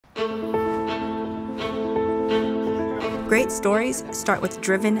Great stories start with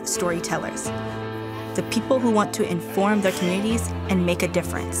driven storytellers, the people who want to inform their communities and make a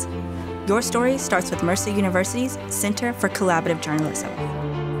difference. Your story starts with Mercer University's Center for Collaborative Journalism.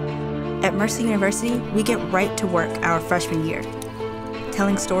 At Mercer University, we get right to work our freshman year,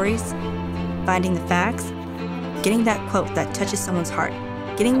 telling stories, finding the facts, getting that quote that touches someone's heart,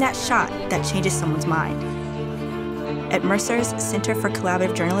 getting that shot that changes someone's mind. At Mercer's Center for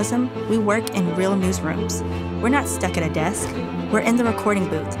Collaborative Journalism, we work in real newsrooms. We're not stuck at a desk. We're in the recording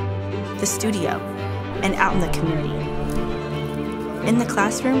booth, the studio, and out in the community. In the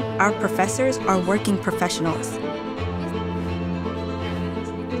classroom, our professors are working professionals.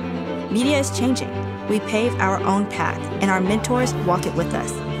 Media is changing. We pave our own path, and our mentors walk it with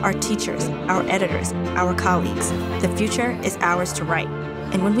us. Our teachers, our editors, our colleagues. The future is ours to write.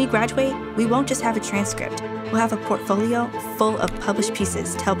 And when we graduate, we won't just have a transcript. We'll have a portfolio full of published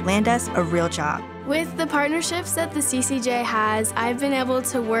pieces to help land us a real job. With the partnerships that the CCJ has, I've been able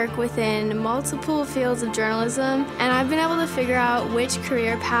to work within multiple fields of journalism, and I've been able to figure out which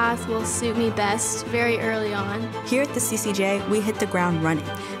career path will suit me best very early on. Here at the CCJ, we hit the ground running.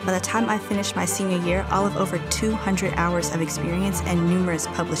 By the time I finished my senior year, I'll have over 200 hours of experience and numerous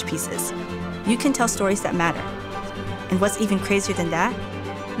published pieces. You can tell stories that matter. And what's even crazier than that,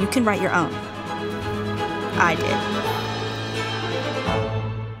 you can write your own. I did.